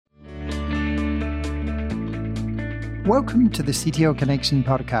Welcome to the CTO Connection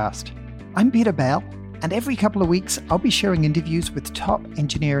podcast. I'm Peter Bell, and every couple of weeks I'll be sharing interviews with top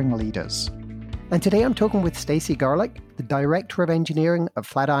engineering leaders. And today I'm talking with Stacy Garlick, the Director of Engineering at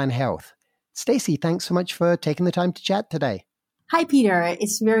Flatiron Health. Stacy, thanks so much for taking the time to chat today. Hi, Peter.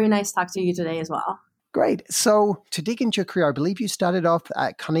 It's very nice to talk to you today as well. Great. So to dig into your career, I believe you started off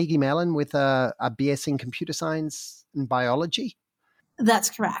at Carnegie Mellon with a BS in computer science and biology.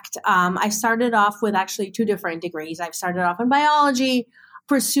 That's correct. I started off with actually two different degrees. I started off in biology,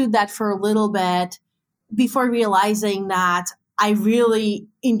 pursued that for a little bit before realizing that I really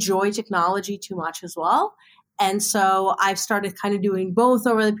enjoy technology too much as well. And so I've started kind of doing both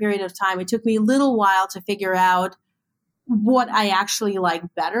over the period of time. It took me a little while to figure out what I actually like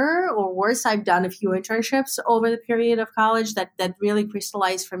better or worse. I've done a few internships over the period of college that really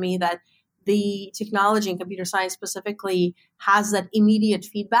crystallized for me that the technology and computer science specifically has that immediate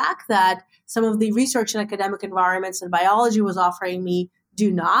feedback that some of the research and academic environments in biology was offering me do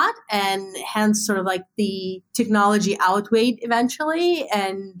not. And hence sort of like the technology outweighed eventually.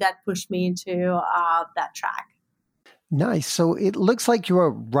 And that pushed me into that track. Nice. So it looks like you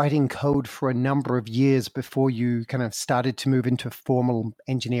were writing code for a number of years before you kind of started to move into formal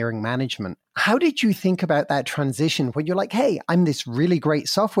engineering management. How did you think about that transition when you're like, hey, I'm this really great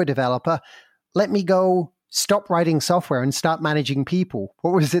software developer. Let me go stop writing software and start managing people.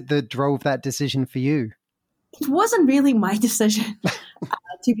 What was it that drove that decision for you? It wasn't really my decision,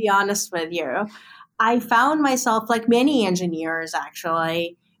 to be honest with you. I found myself, like many engineers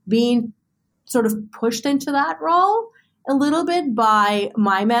actually, being sort of pushed into that role a little bit by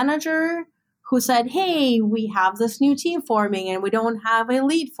my manager who said, hey, we have this new team forming and we don't have a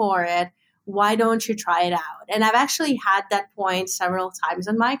lead for it. Why don't you try it out? And I've actually had that point several times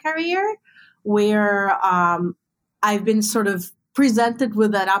in my career where I've been sort of presented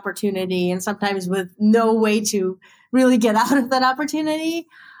with that opportunity and sometimes with no way to really get out of that opportunity.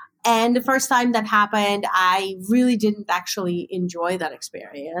 And the first time that happened, I really didn't actually enjoy that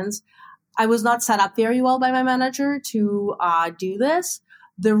experience. I was not set up very well by my manager to do this.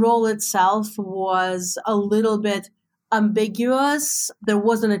 The role itself was a little bit ambiguous. There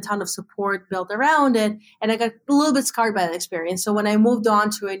wasn't a ton of support built around it. And I got a little bit scarred by that experience. So when I moved on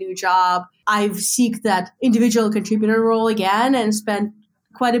to a new job, I've seeked that individual contributor role again and spent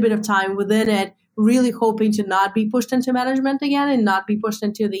quite a bit of time within it, really hoping to not be pushed into management again and not be pushed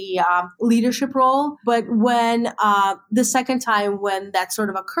into the leadership role. But when the second time when that sort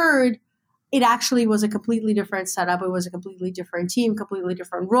of occurred, it actually was a completely different setup. It was a completely different team, completely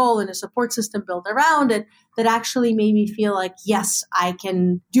different role, and a support system built around it that actually made me feel like, yes, I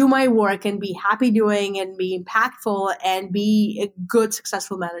can do my work and be happy doing and be impactful and be a good,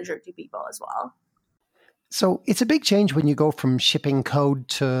 successful manager to people as well. So it's a big change when you go from shipping code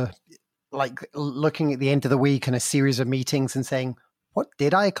to like looking at the end of the week and a series of meetings and saying, what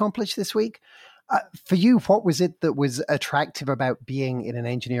did I accomplish this week? For you, what was it that was attractive about being in an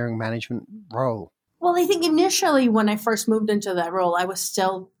engineering management role? Well, I think initially when I first moved into that role, I was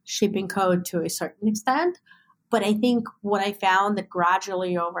still shipping code to a certain extent. But I think what I found that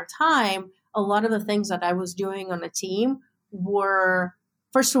gradually over time, a lot of the things that I was doing on the team were,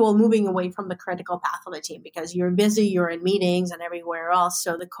 first of all, moving away from the critical path of the team because you're busy, you're in meetings and everywhere else.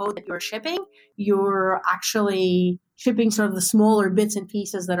 So the code that you're shipping, you're actually shipping sort of the smaller bits and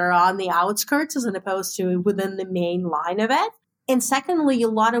pieces that are on the outskirts as opposed to within the main line of it. And secondly, a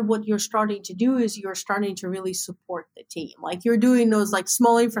lot of what you're starting to do is you're starting to really support the team. Like you're doing those like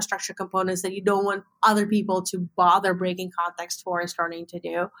small infrastructure components that you don't want other people to bother breaking context for and starting to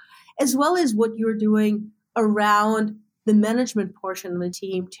do, as well as what you're doing around the management portion of the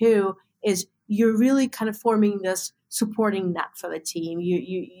team too, is you're really kind of forming this supporting net for the team.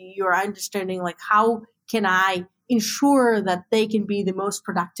 You're understanding like how can I ensure that they can be the most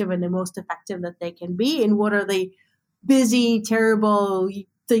productive and the most effective that they can be, and what are the busy, terrible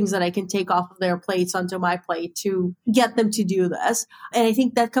things that I can take off of their plates onto my plate to get them to do this. And I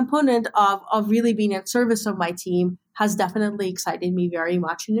think that component of really being in service of my team has definitely excited me very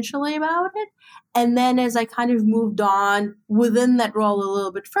much initially about it. And then as I kind of moved on within that role a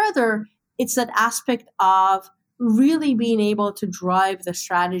little bit further, it's that aspect of really being able to drive the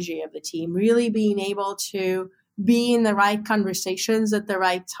strategy of the team, really being able to be in the right conversations at the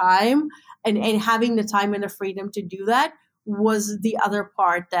right time and having the time and the freedom to do that was the other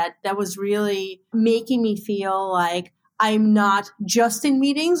part that was really making me feel like I'm not just in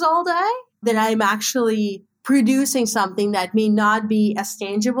meetings all day, that I'm actually producing something that may not be as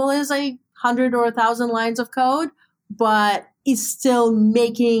tangible as 100 or 1,000 lines of code, but is still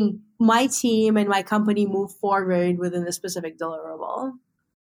making my team and my company move forward within a specific deliverable.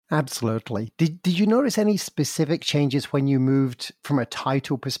 Absolutely. Did you notice any specific changes when you moved from a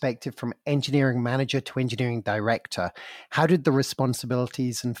title perspective from engineering manager to engineering director? How did the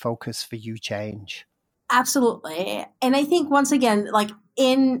responsibilities and focus for you change? Absolutely. And I think once again, like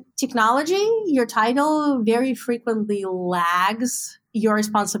in technology, your title very frequently lags your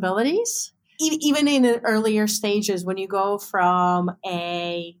responsibilities. Even in the earlier stages, when you go from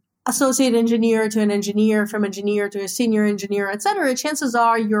a associate engineer to an engineer, from engineer to a senior engineer, et cetera, chances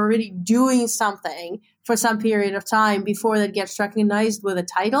are you're already doing something for some period of time before that gets recognized with a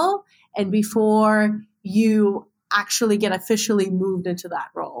title and before you actually get officially moved into that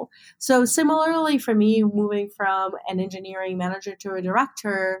role. So similarly for me, moving from an engineering manager to a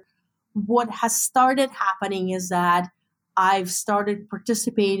director, what has started happening is that I've started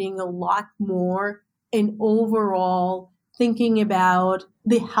participating a lot more in overall thinking about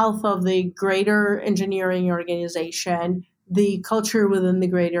the health of the greater engineering organization, the culture within the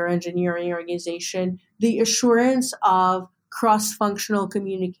greater engineering organization, the assurance of cross-functional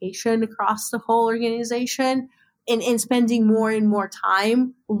communication across the whole organization, and spending more and more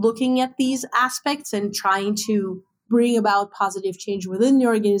time looking at these aspects and trying to bring about positive change within the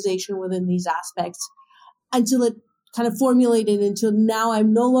organization within these aspects until it kind of formulated until now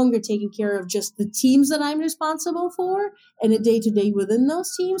I'm no longer taking care of just the teams that I'm responsible for and a day-to-day within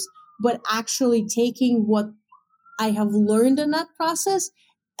those teams, but actually taking what I have learned in that process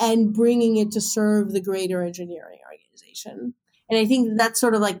and bringing it to serve the greater engineering organization. And I think that's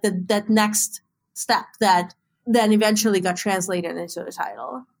sort of like that next step that then eventually got translated into the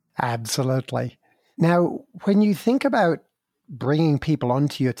title. Absolutely. Now, when you think about bringing people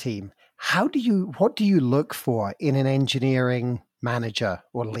onto your team, what do you look for in an engineering manager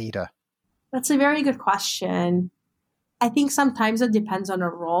or leader? That's a very good question. I think sometimes it depends on a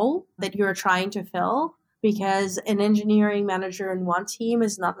role that you're trying to fill because an engineering manager in one team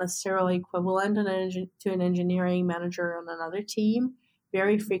is not necessarily equivalent to an engineering manager on another team.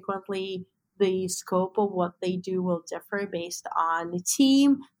 Very frequently, the scope of what they do will differ based on the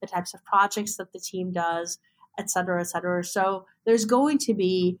team, the types of projects that the team does, et cetera, et cetera. So there's going to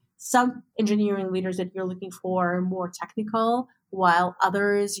be some engineering leaders that you're looking for more technical, while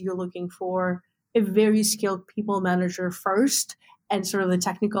others you're looking for a very skilled people manager first and sort of the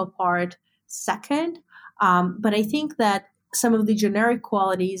technical part second. But I think that some of the generic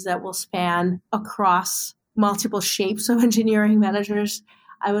qualities that will span across multiple shapes of engineering managers,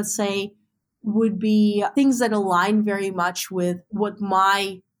 I would say, would be things that align very much with what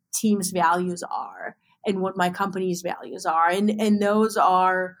my team's values are and what my company's values are. And those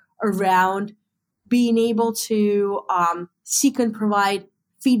are around being able to seek and provide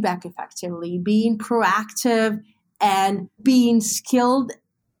feedback effectively, being proactive and being skilled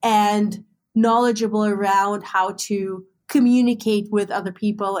and knowledgeable around how to communicate with other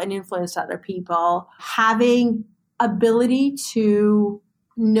people and influence other people, having ability to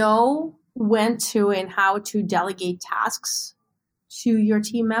know when to and how to delegate tasks to your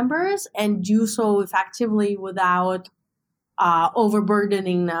team members and do so effectively without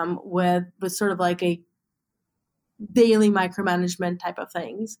overburdening them with sort of like a daily micromanagement type of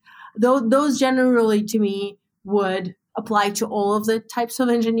things. Those generally to me would apply to all of the types of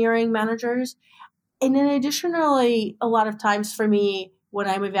engineering managers. And then additionally, a lot of times for me, when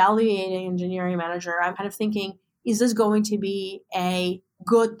I'm evaluating engineering manager, I'm kind of thinking, is this going to be a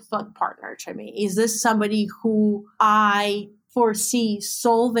good thought partner to me? Is this somebody who I foresee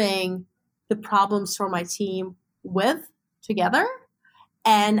solving the problems for my team with together?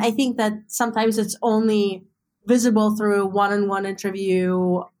 And I think that sometimes it's only visible through a one-on-one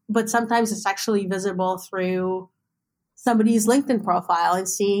interview, but sometimes it's actually visible through somebody's LinkedIn profile and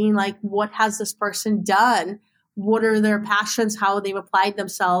seeing like what has this person done, what are their passions, how they've applied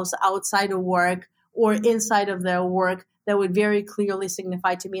themselves outside of work or inside of their work that would very clearly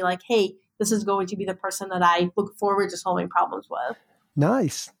signify to me like, hey, this is going to be the person that I look forward to solving problems with.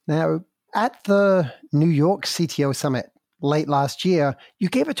 Nice. Now, at the New York CTO Summit late last year, you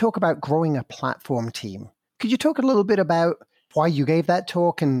gave a talk about growing a platform team. Could you talk a little bit about why you gave that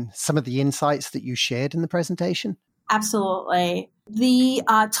talk and some of the insights that you shared in the presentation? Absolutely. The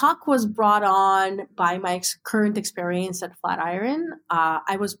talk was brought on by my current experience at Flatiron.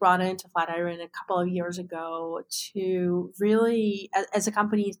 I was brought into Flatiron a couple of years ago to really, as a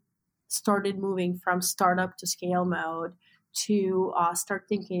company started moving from startup to scale mode, to start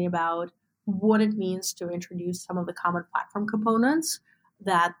thinking about what it means to introduce some of the common platform components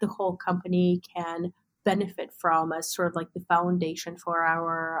that the whole company can benefit from as sort of like the foundation for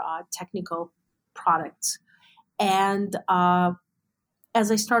our technical products. And as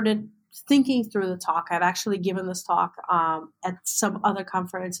I started thinking through the talk, I've actually given this talk at some other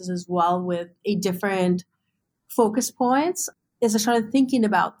conferences as well with a different focus points. As I started thinking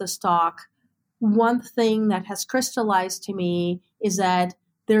about this talk, one thing that has crystallized to me is that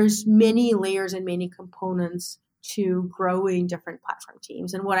there's many layers and many components to growing different platform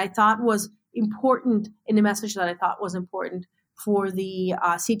teams. And what I thought was important in the message that I thought was important for the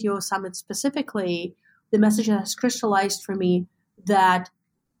CTO Summit specifically, the message that has crystallized for me that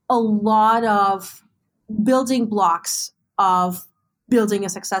a lot of building blocks of building a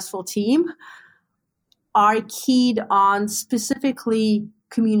successful team are keyed on specifically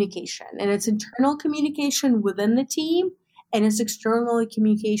communication. And it's internal communication within the team, and it's external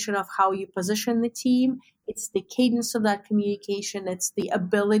communication of how you position the team. It's the cadence of that communication. It's the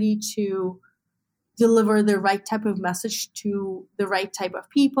ability to deliver the right type of message to the right type of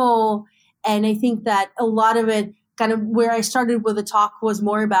people. And I think that a lot of it, kind of where I started with the talk, was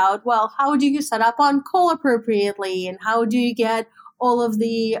more about, well, how do you set up on call appropriately? And how do you get all of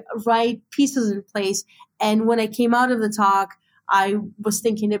the right pieces in place? And when I came out of the talk, I was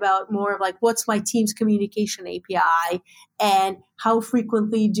thinking about more of like, what's my team's communication API and how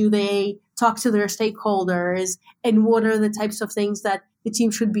frequently do they talk to their stakeholders and what are the types of things that the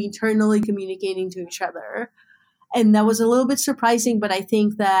team should be internally communicating to each other. And that was a little bit surprising, but I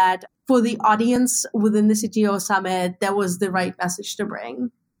think that for the audience within the CTO Summit, that was the right message to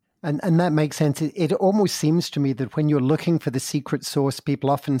bring. And that makes sense. It almost seems to me that when you're looking for the secret sauce, people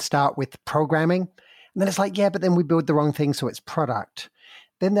often start with programming. And then it's like, yeah, but then we build the wrong thing, so it's product.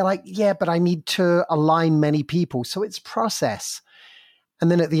 Then they're like, yeah, but I need to align many people, so it's process.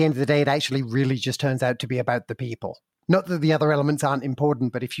 And then at the end of the day, it actually really just turns out to be about the people. Not that the other elements aren't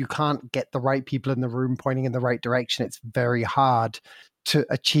important, but if you can't get the right people in the room pointing in the right direction, it's very hard to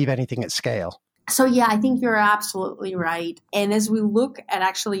achieve anything at scale. So yeah, I think you're absolutely right. And as we look at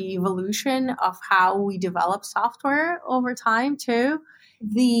actually evolution of how we develop software over time too,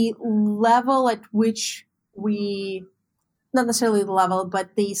 the level at which we, not necessarily the level,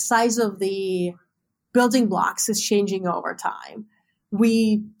 but the size of the building blocks is changing over time.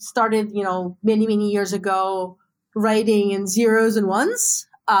 We started, many, many years ago, writing in zeros and ones,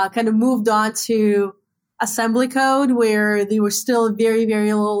 kind of moved on to assembly code where they were still very,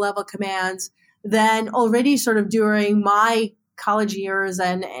 very low level commands. Then already sort of during my college years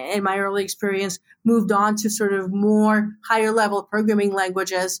and my early experience, moved on to sort of more higher level programming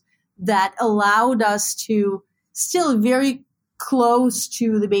languages that allowed us to still very close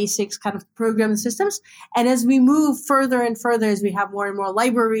to the basics kind of program systems. And as we move further and further, as we have more and more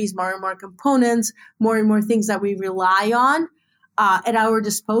libraries, more and more components, more and more things that we rely on at our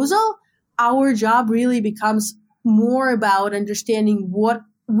disposal, our job really becomes more about understanding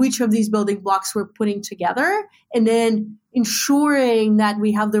which of these building blocks we're putting together, and then ensuring that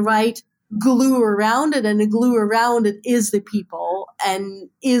we have the right glue around it, and the glue around it is the people and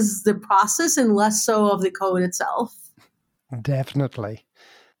is the process and less so of the code itself. Definitely.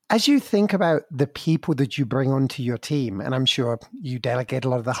 As you think about the people that you bring onto your team, and I'm sure you delegate a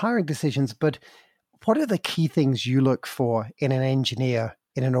lot of the hiring decisions, but what are the key things you look for in an engineer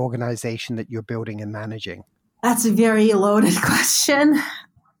in an organization that you're building and managing? That's a very loaded question.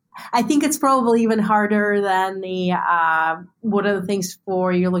 I think it's probably even harder than the what are the things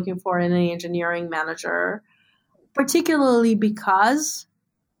you're looking for in an engineering manager, particularly because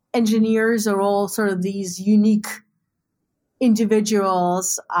engineers are all sort of these unique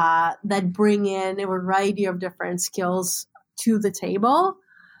individuals that bring in a variety of different skills to the table.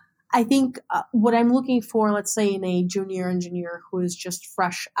 I think what I'm looking for, let's say in a junior engineer who is just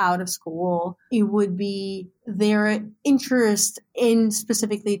fresh out of school, it would be their interest in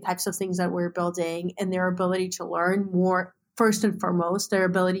specifically types of things that we're building and their ability to learn more, first and foremost, their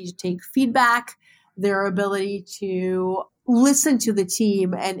ability to take feedback, their ability to listen to the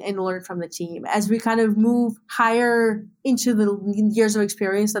team and learn from the team. As we kind of move higher into the years of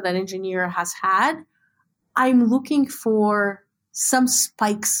experience that engineer has had, I'm looking for some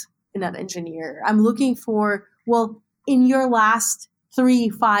spikes in that engineer. I'm looking for, well, in your last 3,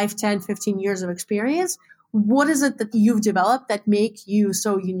 5, 10, 15 years of experience, what is it that you've developed that make you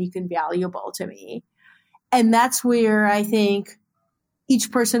so unique and valuable to me? And that's where I think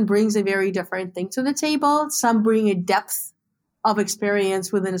each person brings a very different thing to the table. Some bring a depth of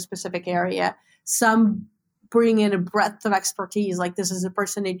experience within a specific area. Some bring in a breadth of expertise. Like this is a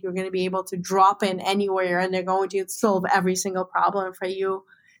person that you're going to be able to drop in anywhere and they're going to solve every single problem for you.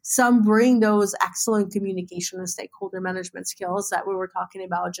 Some bring those excellent communication and stakeholder management skills that we were talking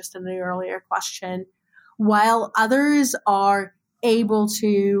about just in the earlier question, while others are able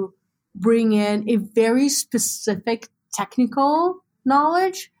to bring in a very specific technical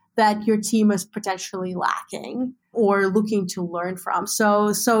knowledge that your team is potentially lacking or looking to learn from. So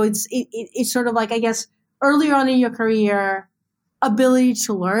it's sort of like, I guess, earlier on in your career, ability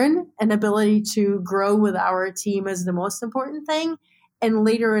to learn and ability to grow with our team is the most important thing. And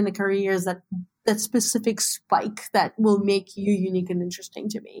later in the career is that specific spike that will make you unique and interesting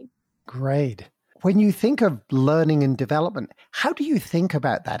to me. Great. When you think of learning and development, how do you think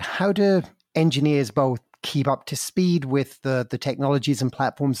about that? How do engineers both keep up to speed with the technologies and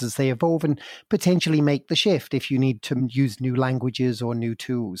platforms as they evolve and potentially make the shift if you need to use new languages or new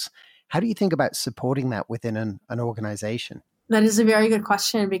tools? How do you think about supporting that within an organization? That is a very good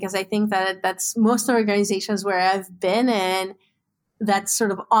question, because I think that that's most organizations where I've been in, that's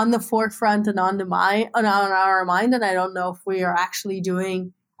sort of on the forefront and on our mind. And I don't know if we are actually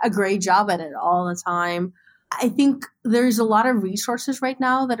doing a great job at it all the time. I think there's a lot of resources right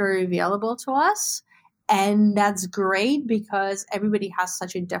now that are available to us. And that's great because everybody has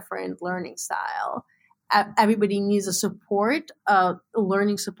such a different learning style. Everybody needs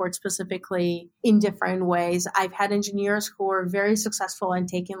learning support specifically in different ways. I've had engineers who are very successful in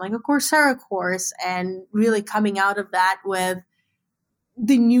taking like a Coursera course and really coming out of that with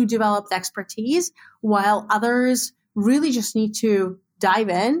the new developed expertise, while others really just need to dive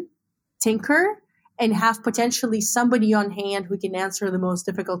in, tinker, and have potentially somebody on hand who can answer the most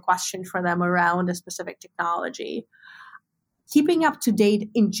difficult question for them around a specific technology. Keeping up to date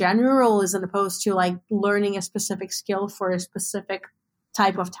in general, as opposed to like learning a specific skill for a specific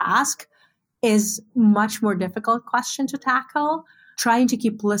type of task, is much more difficult question to tackle. Trying to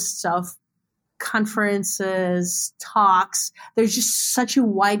keep lists of conferences, talks, there's just such a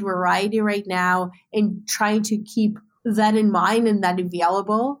wide variety right now, and trying to keep that in mind and that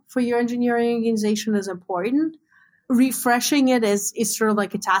available for your engineering organization is important. Refreshing it is sort of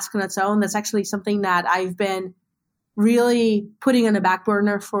like a task on its own. That's actually something that I've been really putting on the back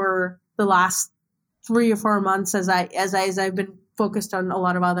burner for the last 3 or 4 months as I've been focused on a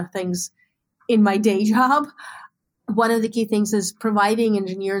lot of other things in my day job. One of the key things is providing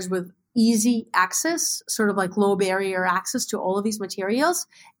engineers with easy access, sort of like low barrier access to all of these materials,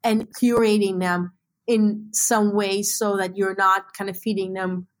 and curating them in some way so that you're not kind of feeding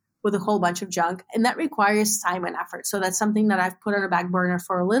them with a whole bunch of junk. And that requires time and effort. So that's something that I've put on a back burner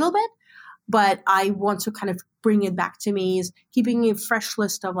for a little bit, but I want to kind of bring it back to me, is keeping a fresh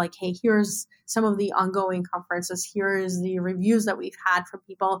list of like, hey, here's some of the ongoing conferences. Here is the reviews that we've had from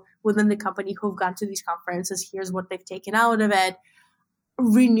people within the company who've gone to these conferences. Here's what they've taken out of it.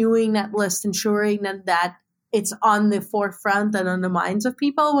 Renewing that list, ensuring that it's on the forefront and on the minds of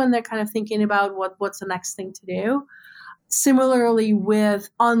people when they're kind of thinking about what's the next thing to do. Similarly, with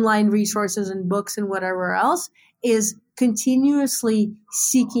online resources and books and whatever else, is continuously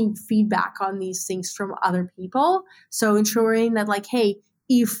seeking feedback on these things from other people. So ensuring that like, hey,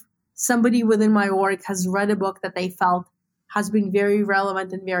 if somebody within my org has read a book that they felt has been very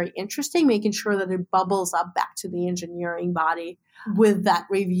relevant and very interesting, making sure that it bubbles up back to the engineering body with that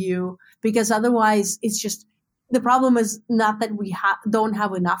review, because otherwise it's just, the problem is not that we don't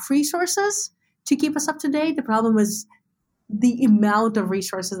have enough resources to keep us up to date. The problem is the amount of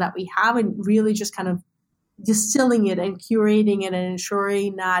resources that we have, and really just kind of distilling it and curating it and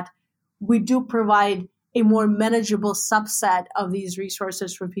ensuring that we do provide a more manageable subset of these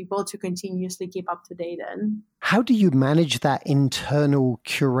resources for people to continuously keep up to date in. How do you manage that internal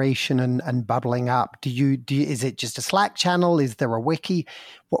curation and bubbling up? Is it just a Slack channel? Is there a wiki?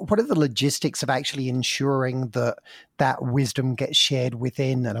 What are the logistics of actually ensuring that wisdom gets shared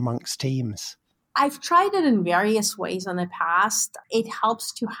within and amongst teams? I've tried it in various ways in the past. It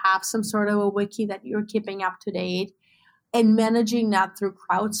helps to have some sort of a wiki that you're keeping up to date. And managing that through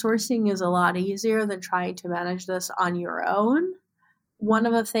crowdsourcing is a lot easier than trying to manage this on your own. One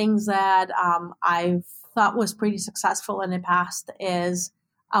of the things that I've thought was pretty successful in the past is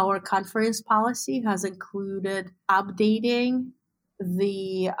our conference policy has included updating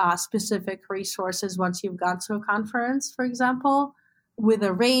the specific resources once you've gone to a conference, for example, with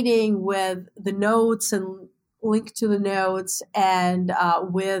a rating, with the notes and link to the notes, and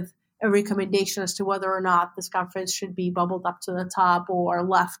with a recommendation as to whether or not this conference should be bubbled up to the top or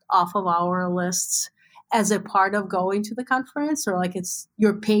left off of our lists as a part of going to the conference, or like it's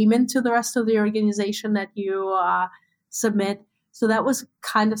your payment to the rest of the organization that you submit. So that was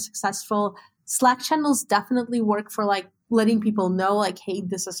kind of successful. Slack channels definitely work for like letting people know like, hey,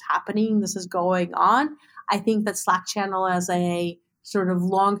 this is happening, this is going on. I think that Slack channel as a sort of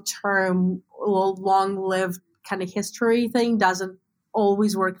long-term, long-lived kind of history thing doesn't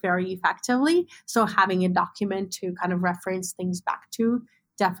always work very effectively. So having a document to kind of reference things back to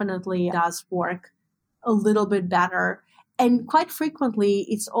definitely does work a little bit better. And quite frequently,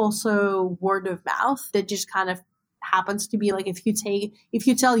 it's also word of mouth that just kind of happens to be like if you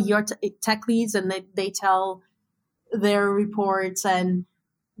tell your tech leads and they tell their reports, and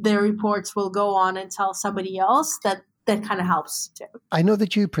their reports will go on and tell somebody else, that kind of helps too. I know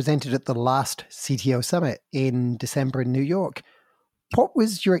that you presented at the last CTO Summit in December in New York. What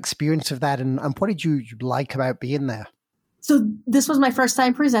was your experience of that, and what did you like about being there? So this was my first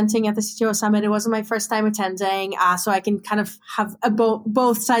time presenting at the CTO Summit. It wasn't my first time attending, so I can kind of have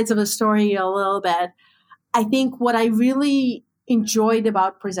both sides of the story a little bit. I think what I really enjoyed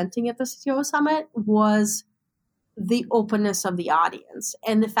about presenting at the CTO Summit was the openness of the audience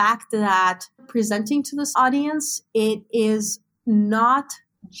and the fact that presenting to this audience, it is not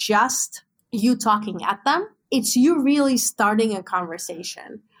just you talking at them. It's you really starting a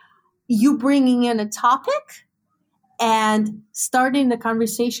conversation. You bringing in a topic and starting the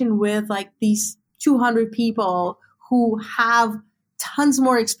conversation with like these 200 people who have tons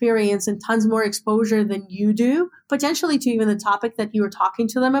more experience and tons more exposure than you do, potentially to even the topic that you were talking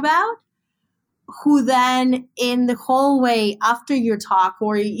to them about, who then in the hallway after your talk,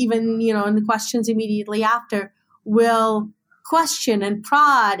 or even, in the questions immediately after, will question and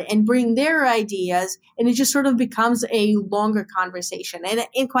prod and bring their ideas. And it just sort of becomes a longer conversation.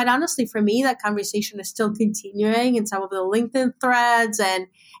 And quite honestly, for me, that conversation is still continuing in some of the LinkedIn threads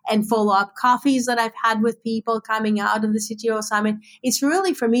and follow-up coffees that I've had with people coming out of the CTO Summit. It's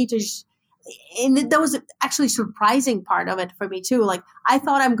really for me to just, and that was actually surprising part of it for me too. Like, I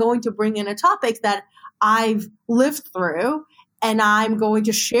thought I'm going to bring in a topic that I've lived through, and I'm going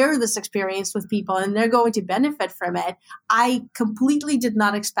to share this experience with people and they're going to benefit from it. I completely did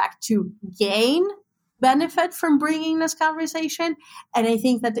not expect to gain benefit from bringing this conversation. And I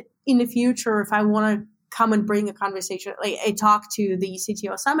think that in the future, if I want to come and bring a conversation, like a talk to the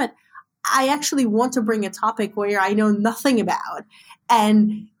CTO Summit, I actually want to bring a topic where I know nothing about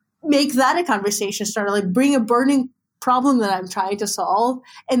and make that a conversation starter, like bring a burning problem that I'm trying to solve,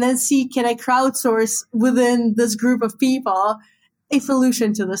 and then see, can I crowdsource within this group of people a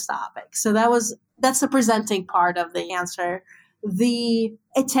solution to this topic? So that's the presenting part of the answer. The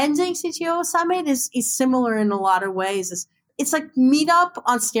attending CTO Summit is similar in a lot of ways. It's like Meetup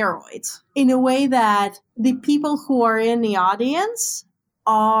on steroids, in a way that the people who are in the audience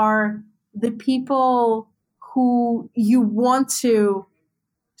are the people who you want to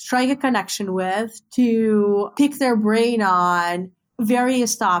strike a connection with, to pick their brain on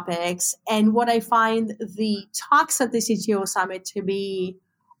various topics. And what I find the talks at the CTO Summit to be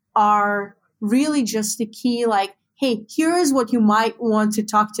are really just the key, like, hey, here's what you might want to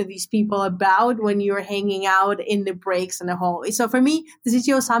talk to these people about when you're hanging out in the breaks in the hallway. So for me, the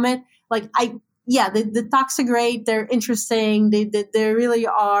CTO Summit, like, the talks are great. They're interesting. They really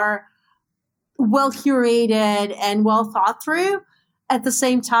are well curated and well thought through. At the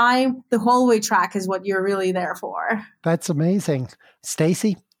same time, the hallway track is what you're really there for. That's amazing.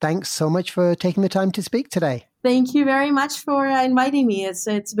 Stacy, thanks so much for taking the time to speak today. Thank you very much for inviting me.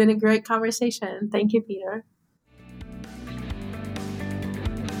 It's been a great conversation. Thank you, Peter.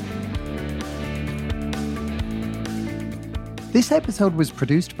 This episode was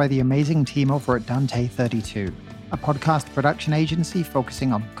produced by the amazing team over at Dante 32, a podcast production agency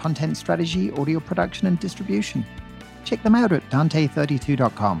focusing on content strategy, audio production, and distribution. Check them out at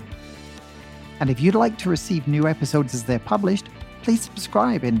dante32.com. And if you'd like to receive new episodes as they're published, please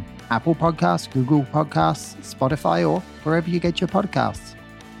subscribe in Apple Podcasts, Google Podcasts, Spotify, or wherever you get your podcasts.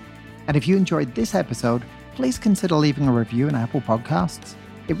 And if you enjoyed this episode, please consider leaving a review in Apple Podcasts.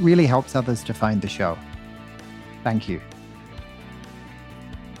 It really helps others to find the show. Thank you.